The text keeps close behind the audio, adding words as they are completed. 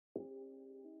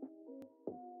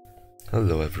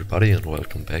Hello everybody and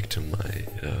welcome back to my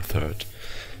third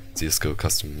CSGO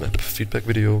custom map feedback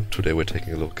video. Today we're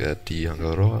taking a look at the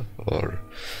Angaroa, or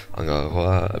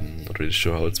Angaroa. I'm not really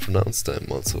sure how it's pronounced.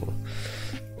 I'm also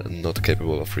not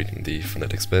capable of reading the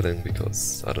phonetic spelling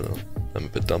because, I don't know, I'm a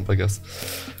bit dumb I guess.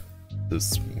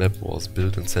 This map was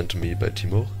built and sent to me by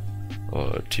Timur, or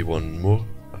T1 Mur,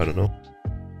 I don't know.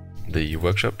 The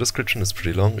workshop description is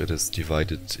pretty long. It is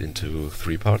divided into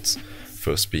three parts.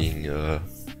 First being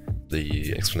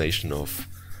the explanation of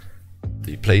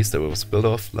the place that it was built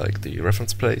off, like the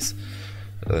reference place.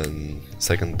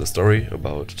 Second, the story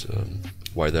about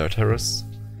why there are terrorists.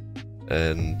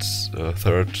 And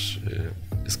third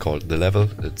is called the level.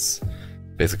 It's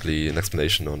basically an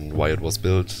explanation on why it was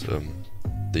built,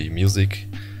 the music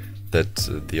that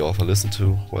the author listened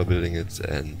to while building it,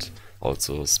 and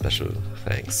also special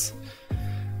thanks.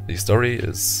 The story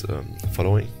is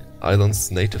following. Island's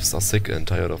natives are sick and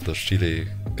tired of the Chile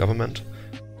government.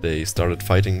 They started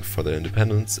fighting for their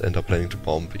independence and are planning to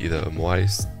bomb either a Moai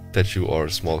statue or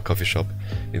a small coffee shop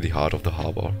in the heart of the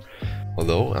harbor.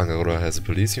 Although Angaroa has a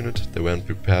police unit, they weren't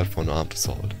prepared for an armed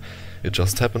assault. It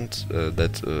just happened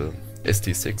that a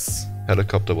ST-6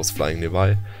 helicopter was flying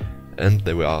nearby, and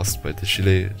they were asked by the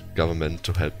Chile government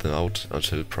to help them out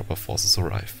until proper forces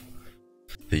arrive.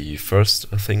 The first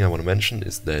thing I want to mention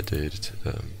is that it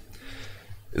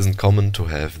isn't common to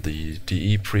have the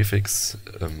DE prefix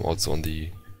also on the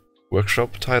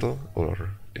workshop title,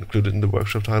 or included in the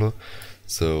workshop title,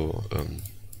 so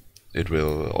it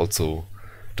will also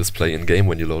display in game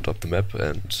when you load up the map,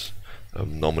 and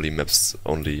normally maps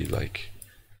only like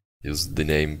use the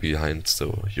name behind,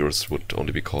 so yours would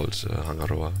only be called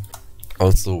Angaroa.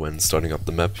 Also, when starting up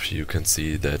the map, you can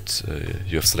see that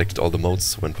you have selected all the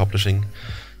modes when publishing,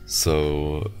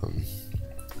 so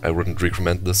I wouldn't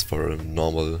recommend this for a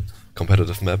normal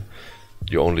competitive map.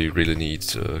 You only really need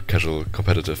casual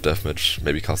competitive deathmatch,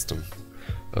 maybe custom.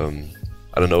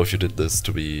 I don't know if you did this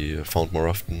to be found more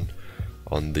often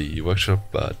on the workshop,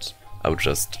 but I would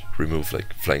just remove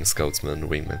like flying scoutsman,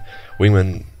 wingman.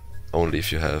 Wingman only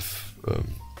if you have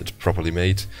it properly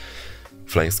made.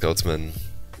 Flying scoutsman,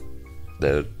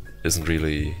 there isn't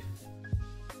really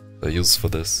a use for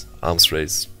this. Arms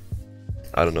race,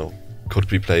 I don't know. Could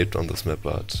be played on this map,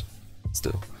 but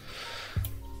still.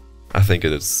 I think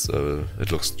it is.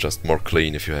 It looks just more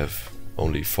clean if you have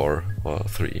only 4 or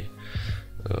 3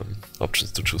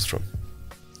 options to choose from.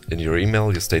 In your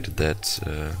email you stated that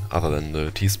other than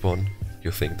the T-spawn,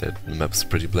 you think that the map is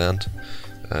pretty bland,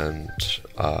 and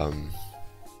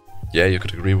yeah, you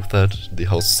could agree with that. The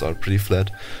houses are pretty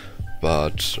flat,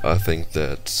 but I think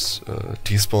that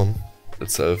T-spawn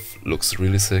itself looks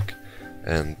really sick,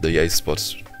 and the A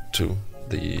spot too.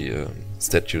 The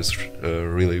statues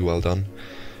really well done,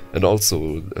 and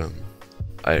also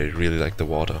I really like the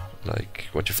water, like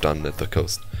what you've done at the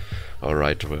coast, or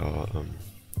right where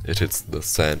it hits the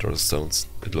sand or the stones.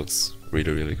 It looks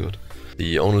really good.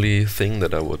 The only thing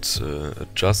that I would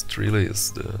adjust really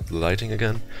is the lighting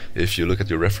again. If you look at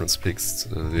your reference pics,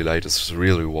 the light is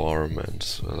really warm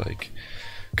and like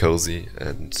cozy,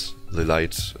 and the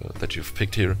light that you've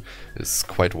picked here is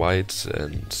quite white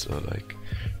and like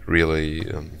really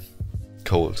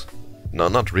cold. No,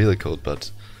 not really cold,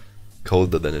 but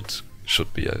colder than it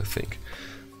should be, I think.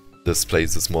 This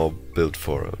place is more built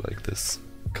for like this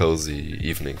cozy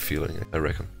evening feeling, I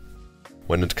reckon.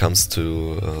 When it comes to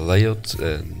layout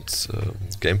and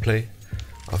gameplay,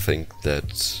 I think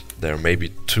that there may be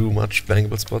too much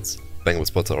bangable spots. Bangable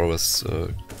spots are always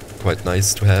quite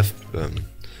nice to have,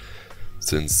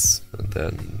 since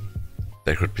then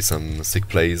there could be some sick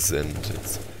plays and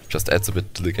it just adds a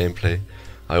bit to the gameplay.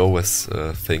 I always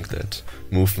think that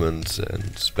movement and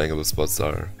bangable spots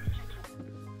are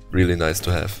really nice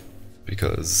to have,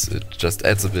 because it just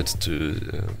adds a bit to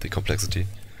the complexity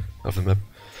of the map.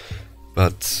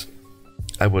 But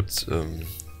I would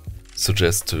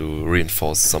suggest to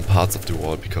reinforce some parts of the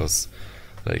wall, because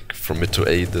like from mid to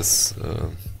A, this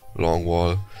long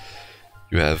wall,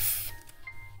 you have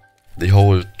the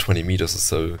whole 20 meters or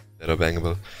so that are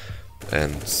bangable,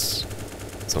 and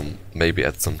so maybe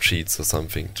add some cheats or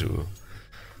something to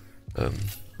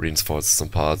reinforce some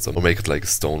parts, or make it like a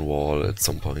stone wall at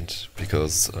some point,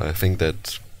 because I think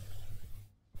that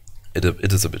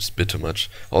it is a bit too much.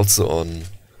 Also on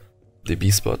the B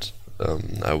spot,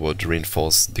 I would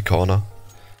reinforce the corner,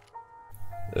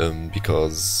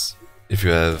 because if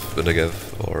you have a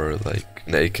Negev or like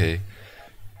an AK,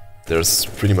 there's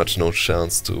pretty much no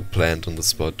chance to plant on the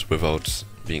spot without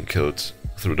being killed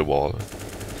through the wall.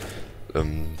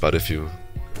 But if you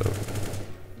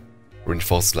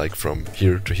reinforce like from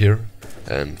here to here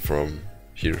and from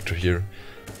here to here.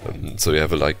 So you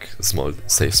have a small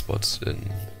safe spot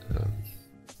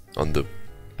on the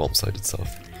bomb site itself.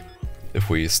 If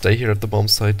we stay here at the bomb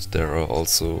site, there are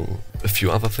also a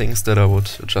few other things that I would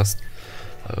adjust.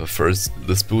 First,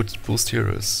 this boost here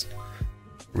is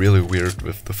really weird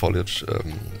with the foliage.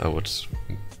 I would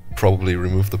probably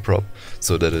remove the prop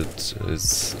so that it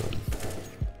is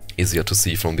easier to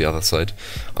see from the other side.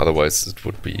 Otherwise it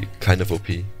would be kind of OP,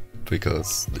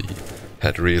 because the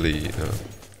head really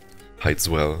hides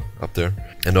well up there.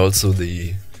 And also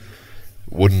the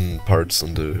wooden parts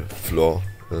on the floor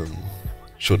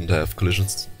shouldn't have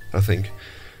collisions, I think.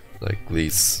 Like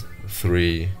these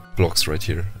 3 blocks right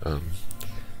here.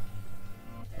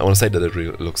 I want to say that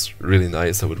it looks really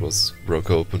nice how it was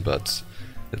broke open, but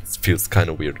it feels kind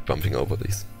of weird bumping over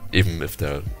these, even if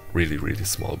they're really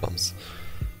small bumps.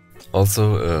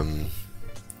 Also,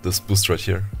 this boost right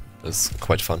here is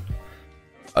quite fun.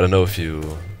 I don't know if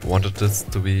you wanted this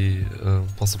to be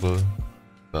possible,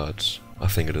 but I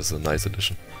think it is a nice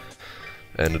addition.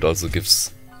 And it also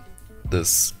gives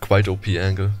this quite OP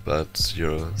angle, but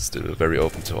you're still very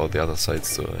open to all the other sides,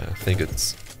 so I think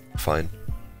it's fine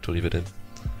to leave it in.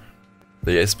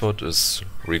 The A spot is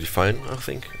really fine, I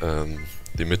think.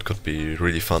 The mid could be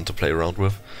really fun to play around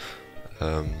with,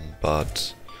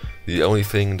 but the only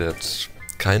thing that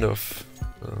kind of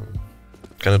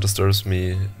disturbs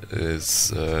me is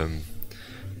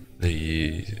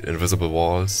the invisible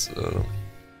walls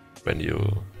when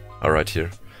you are right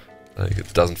here. Like,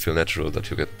 it doesn't feel natural that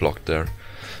you get blocked there.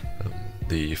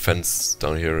 The fence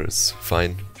down here is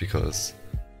fine because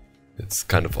it's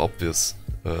kind of obvious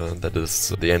that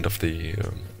is the end of the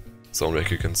zone where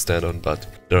you can stand on, but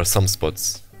there are some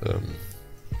spots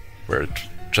where it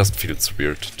just feels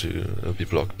weird to be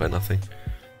blocked by nothing.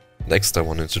 Next, I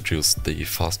want to introduce the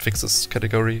fast fixes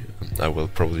category. I will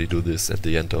probably do this at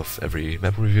the end of every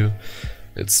map review.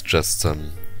 It's just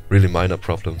some really minor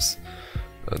problems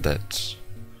that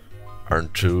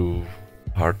aren't too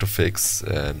hard to fix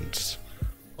and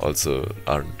also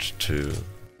aren't too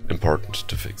important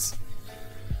to fix.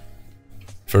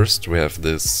 First, we have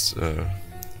this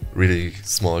really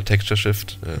small texture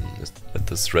shift at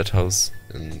this red house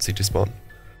in CT spawn.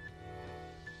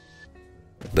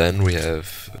 Then we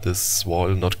have this wall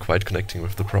not quite connecting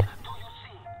with the prop.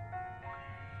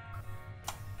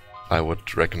 I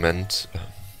would recommend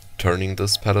turning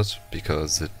this palette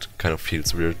because it kind of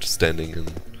feels weird standing in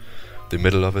the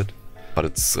middle of it, but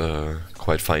it's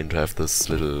quite fine to have this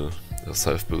little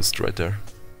self boost right there.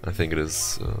 I think it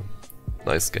is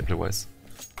nice gameplay wise.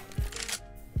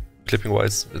 Clipping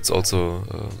wise, it's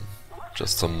also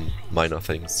just some minor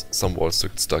things. Some walls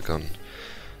get stuck on.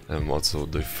 Also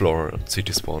the floor on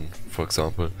CT spawn, for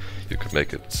example, you could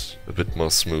make it a bit more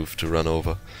smooth to run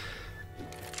over.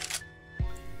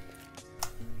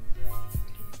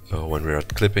 When we're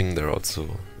at clipping, there are also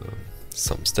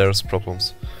some stairs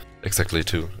problems. Exactly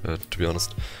two, to be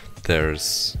honest.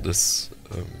 There's this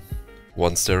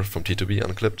one stair from T to B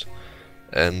unclipped,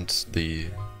 and the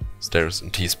stairs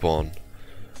in T spawn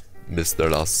miss their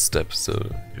last step, so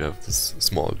you have this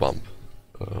small bump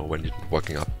when you're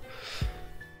walking up.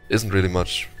 Isn't really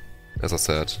much, as I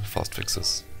said, fast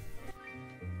fixes.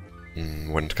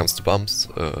 When it comes to bumps,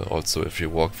 also if you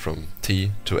walk from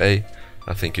T to A,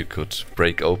 I think you could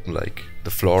break open like the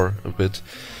floor a bit,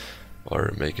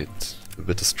 or make it a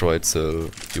bit destroyed so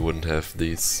you wouldn't have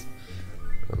these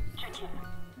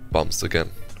bumps again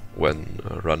when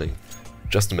running,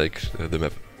 just to make the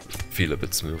map feel a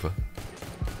bit smoother.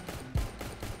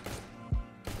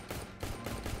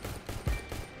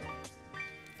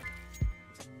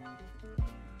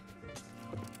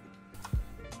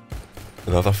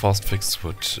 Another fast fix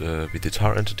would be the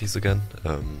tar entities again.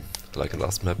 Like in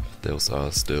last map, those are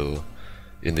still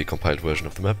in the compiled version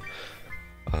of the map.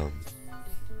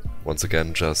 Once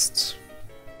again, just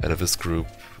add a vis group,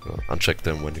 uncheck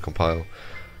them when you compile,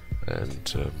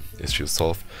 and issue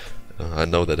solved. I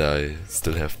know that I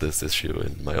still have this issue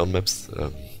in my own maps,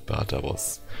 but I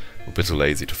was a bit too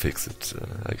lazy to fix it,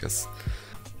 I guess.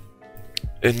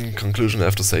 In conclusion, I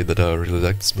have to say that I really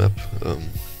like this map.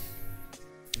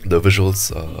 The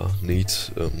visuals are neat,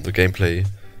 the gameplay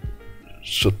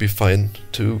should be fine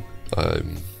too.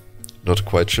 I'm not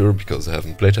quite sure because I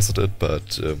haven't playtested it,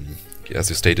 but as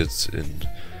you stated in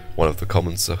one of the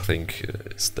comments, I think,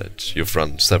 is that you've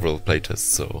run several playtests,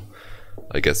 so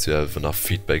I guess you have enough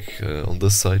feedback on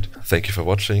this side. Thank you for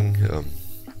watching.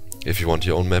 If you want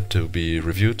your own map to be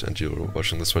reviewed and you're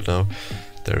watching this right now,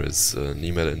 there is an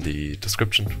email in the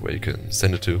description where you can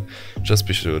send it to. Just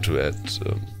be sure to add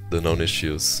the known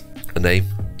issues a name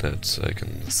that I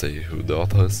can say who the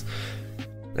author is.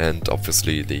 and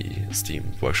obviously the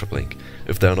Steam workshop link.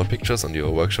 If there are no pictures on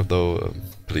your workshop though,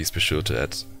 please be sure to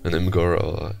add an imgur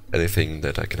or anything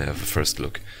that I can have a first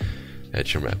look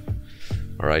at your map.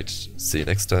 Alright, see you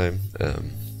next time,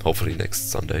 hopefully next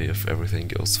Sunday if everything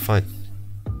goes fine.